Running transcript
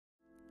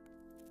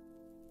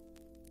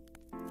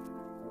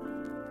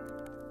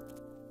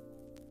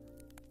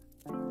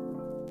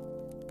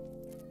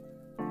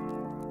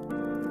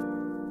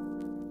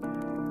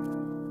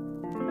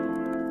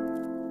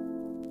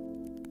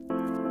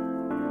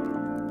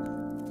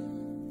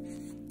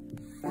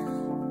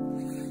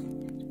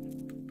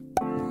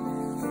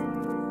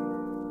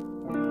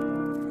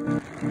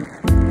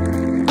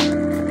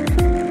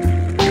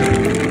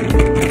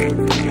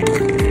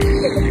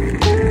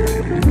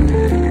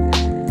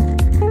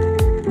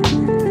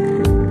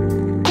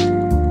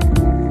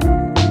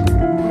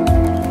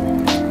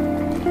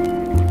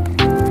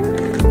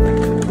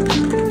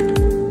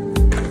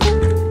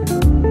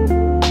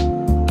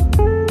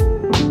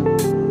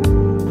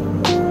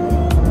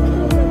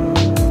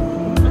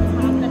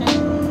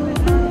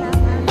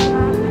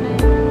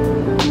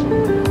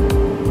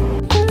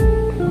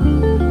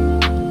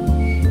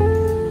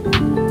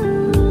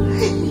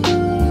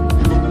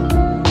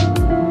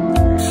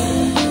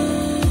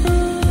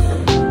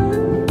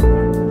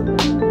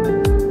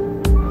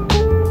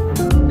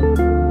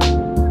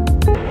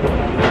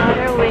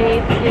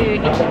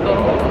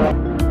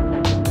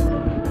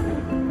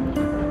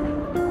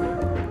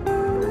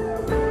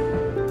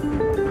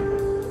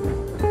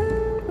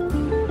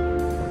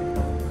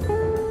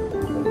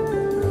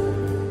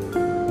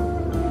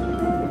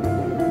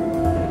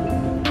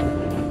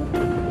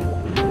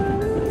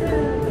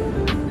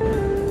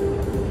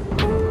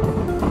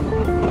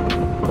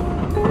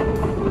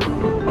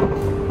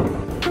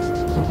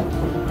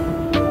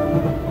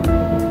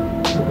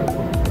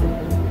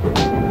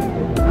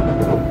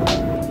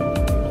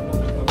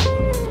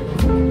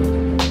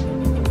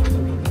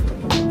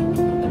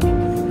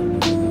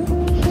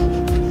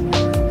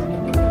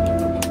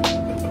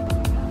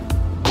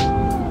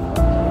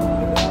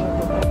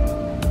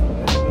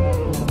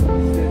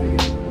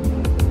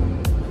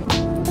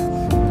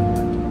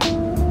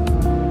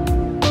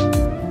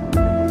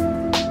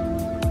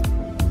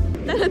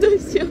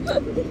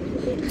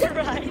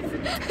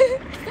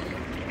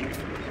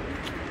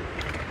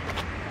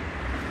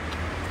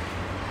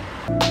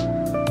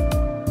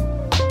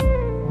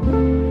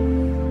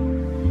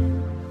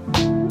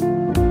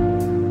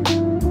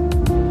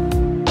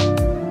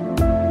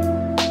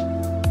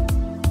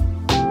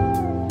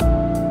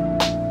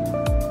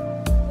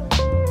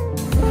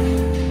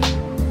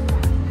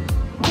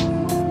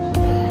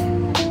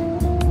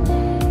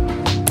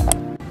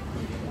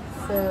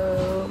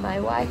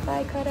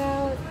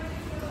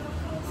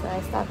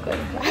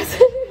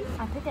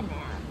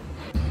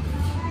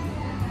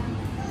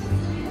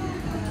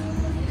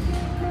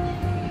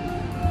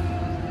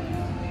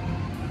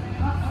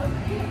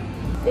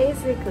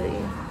basically,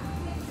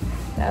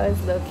 that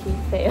was low-key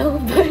fail,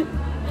 but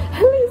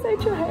at least I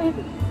tried.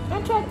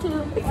 I tried to.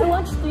 I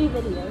watched 3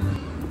 videos.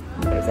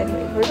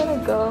 Anyway, we're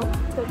gonna go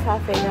to a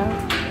cafe now,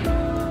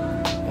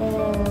 and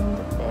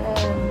then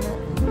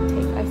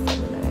take our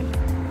 7-Eleven.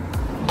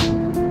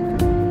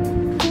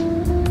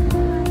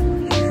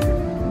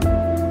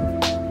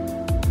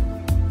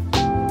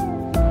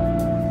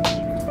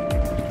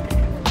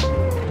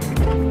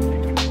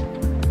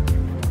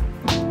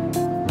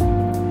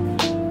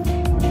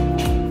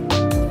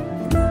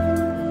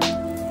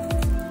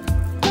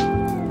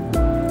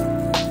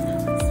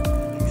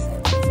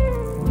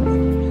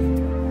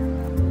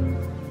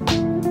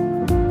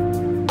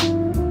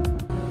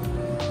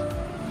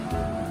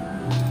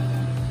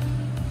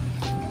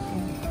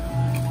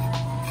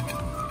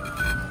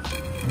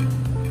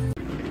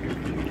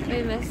 We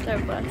missed our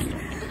bus.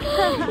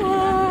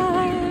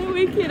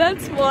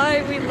 That's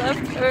why we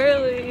left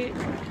early.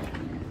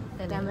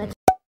 Damn it.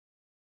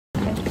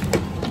 You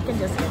can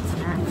just get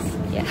snacks.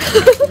 Yeah.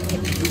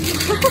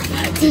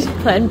 Just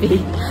plan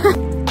B.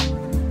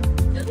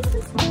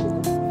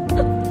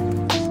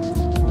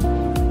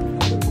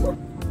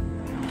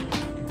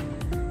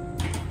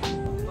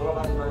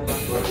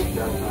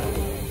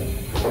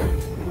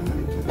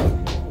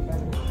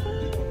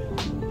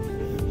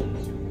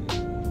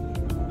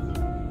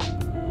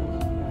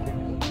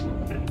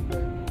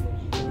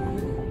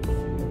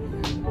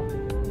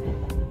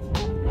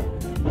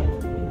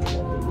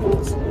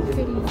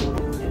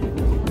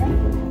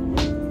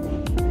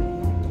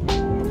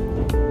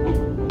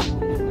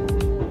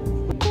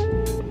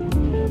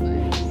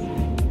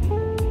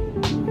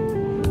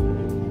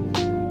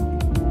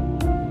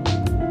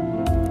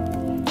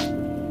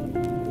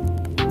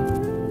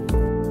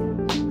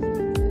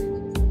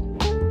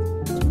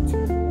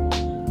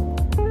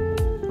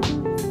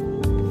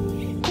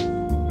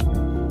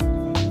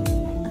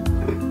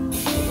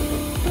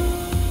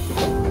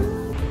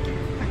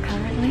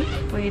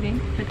 Waiting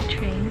for the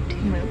train to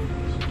move,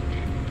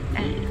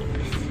 and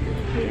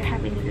we are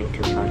having a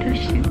little photo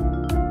shoot.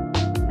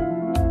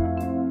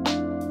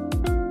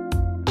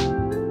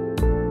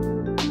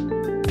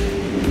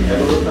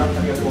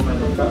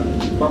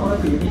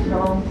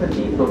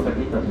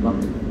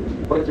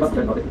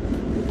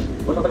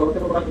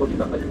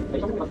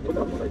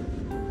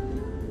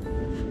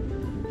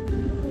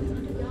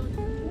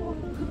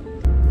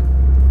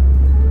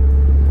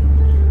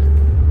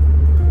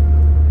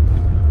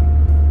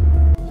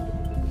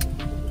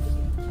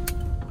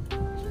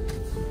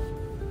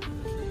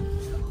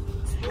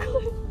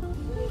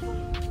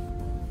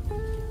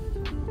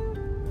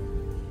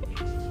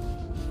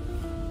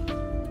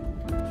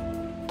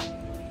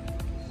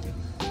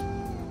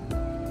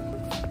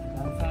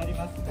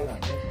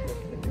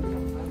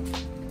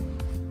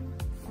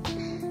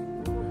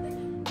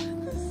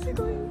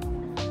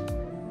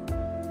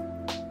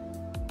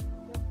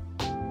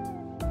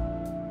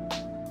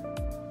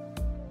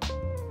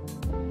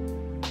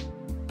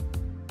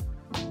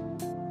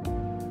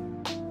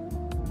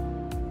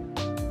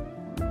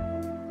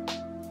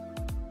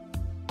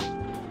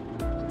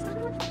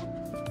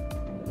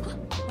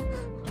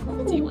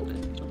 Do you want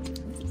that?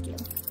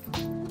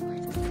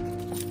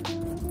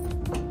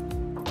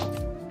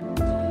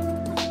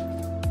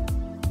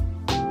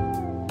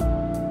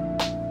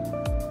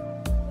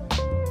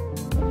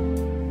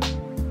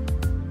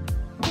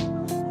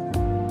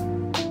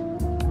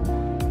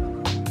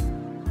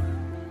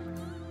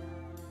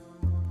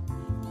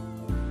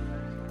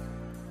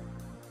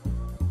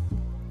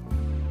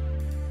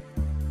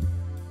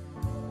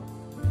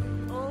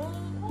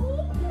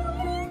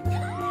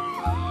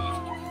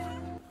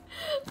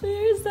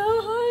 We're so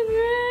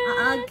hungry.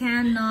 I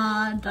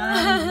cannot.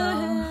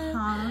 I'm so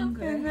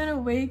hungry. We've been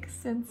awake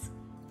since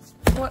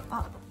 4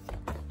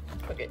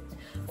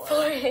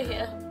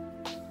 a.m.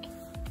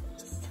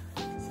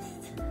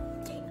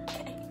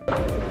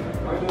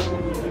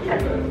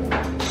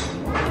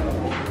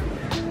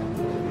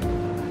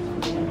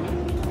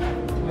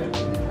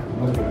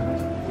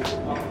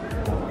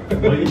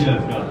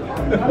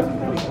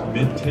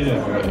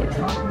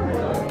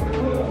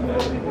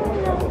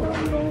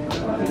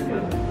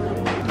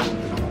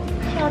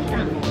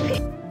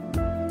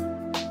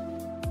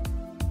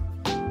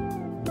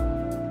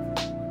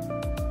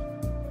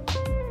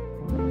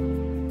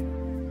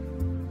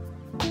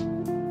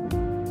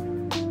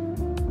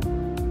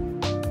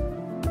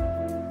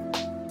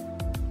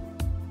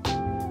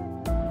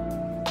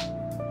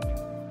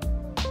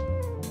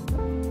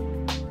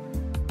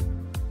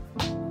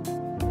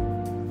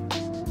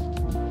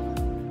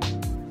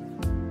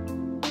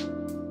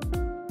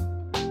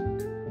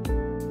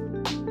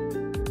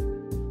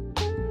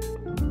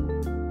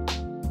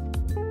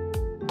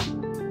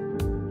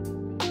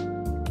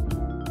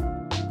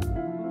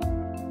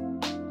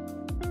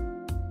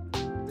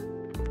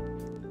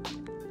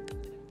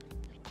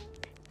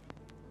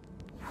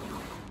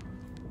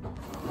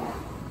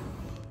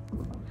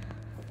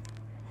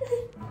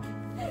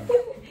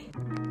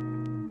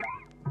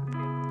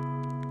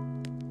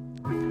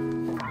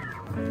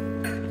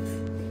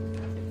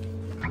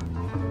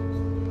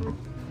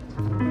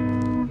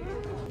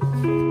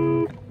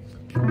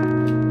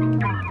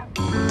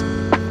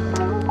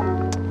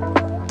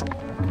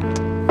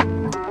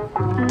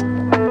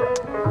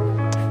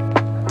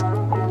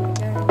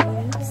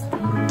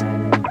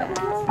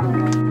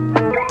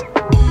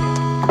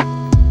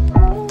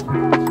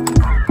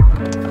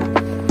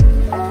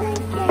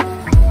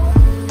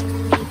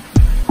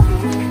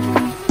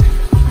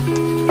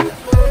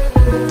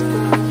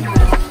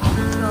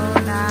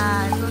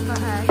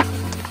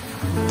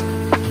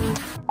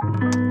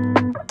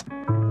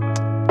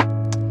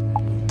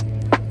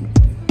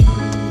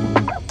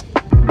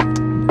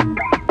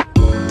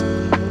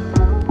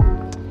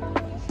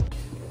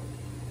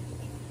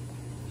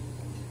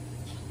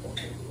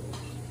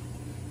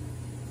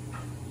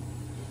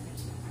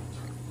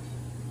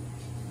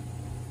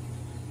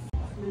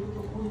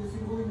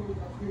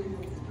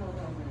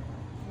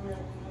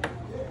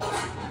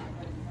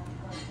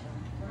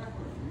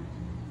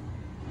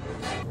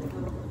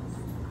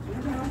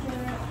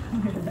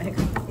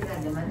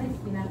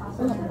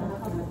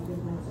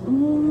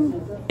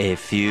 A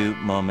few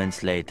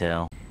moments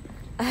later.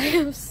 I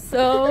am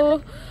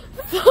so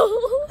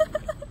full.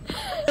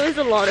 It was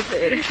a lot of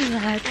food.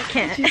 I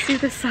can't. Did you see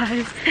the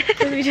size?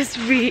 Let me just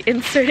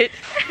reinsert it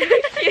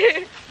right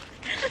here.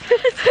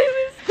 It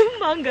was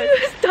humongous.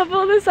 It was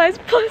double the size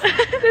plus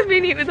the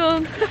mini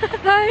udon.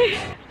 Hi.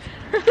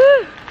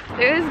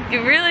 It was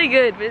really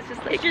good, but it's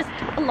just like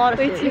a lot of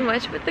way food. too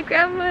much. But the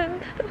grandma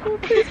and the whole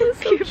place was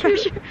so Peer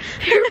pressure.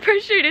 Peer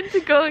pressured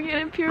into going in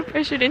and peer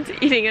pressured into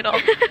eating it all.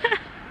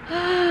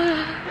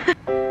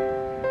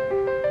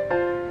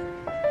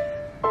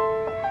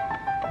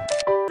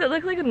 Does it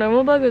look like a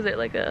normal bug or is it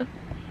like a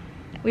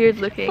weird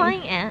looking?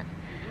 Flying ant.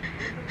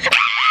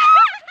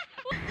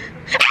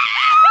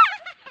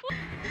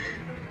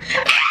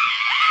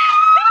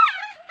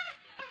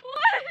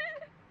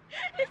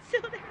 It's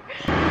still there.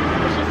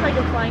 It's just like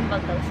a flying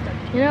bug that was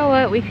stuck. You know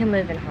what? We can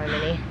live in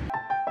harmony.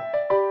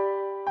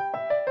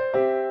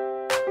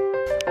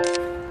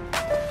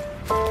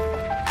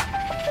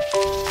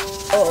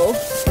 Oh.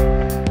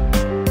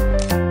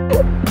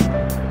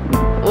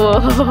 Whoa.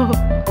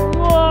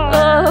 Whoa.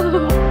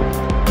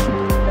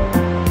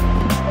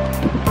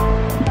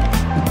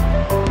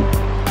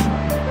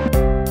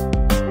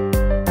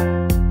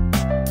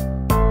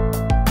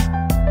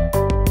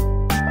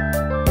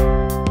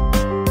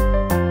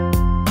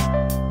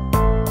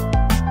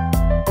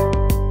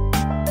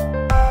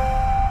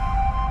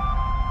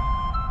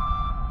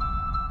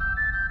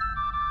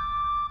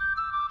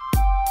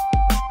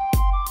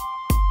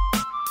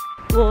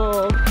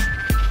 Whoa.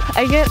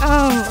 I get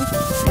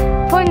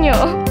ponyo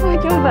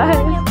bag.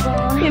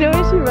 You know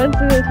when she runs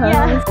through the tunnel?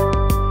 Yeah.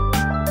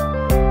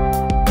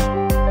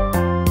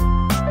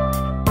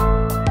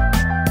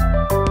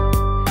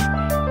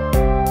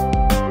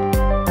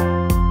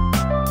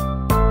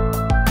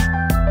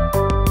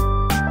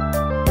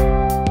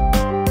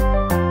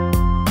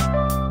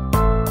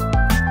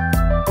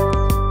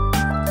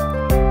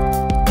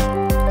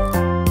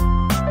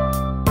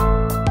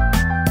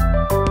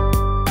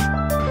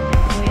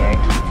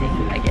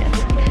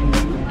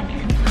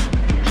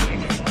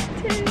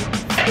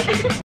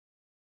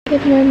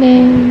 Good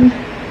morning.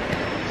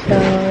 So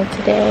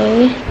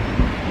today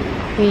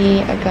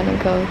we are gonna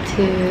go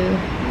to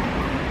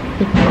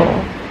Nikko,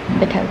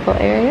 the temple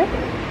area,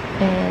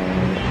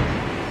 and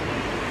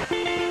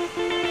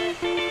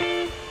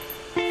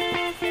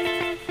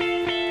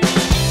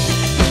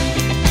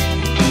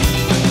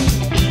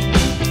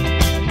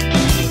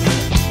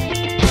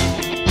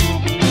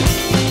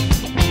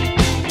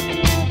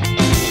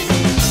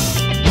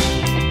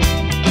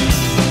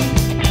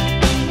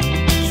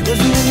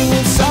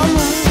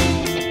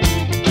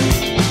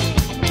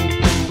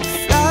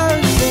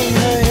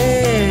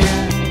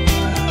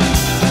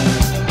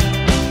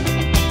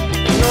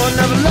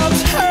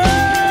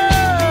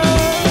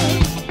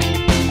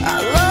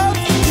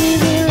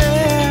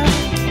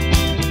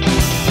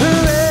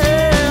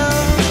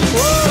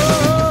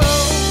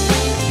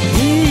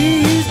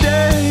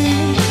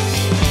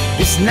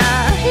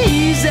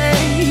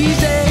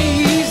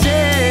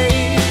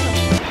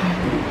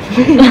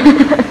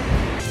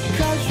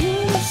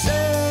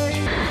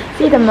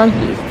see the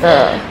monkeys.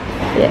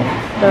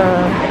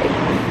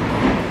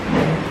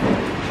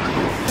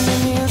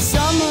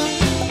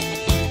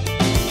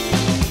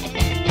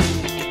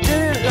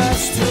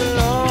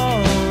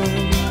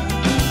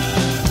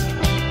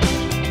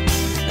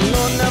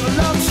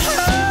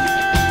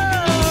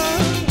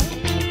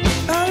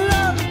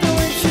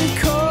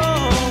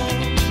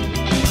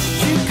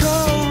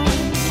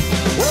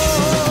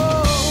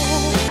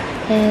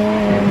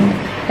 And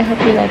I hope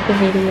you like the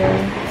video,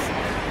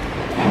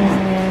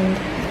 and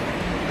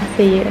I'll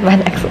see you in my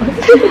next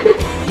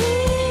one.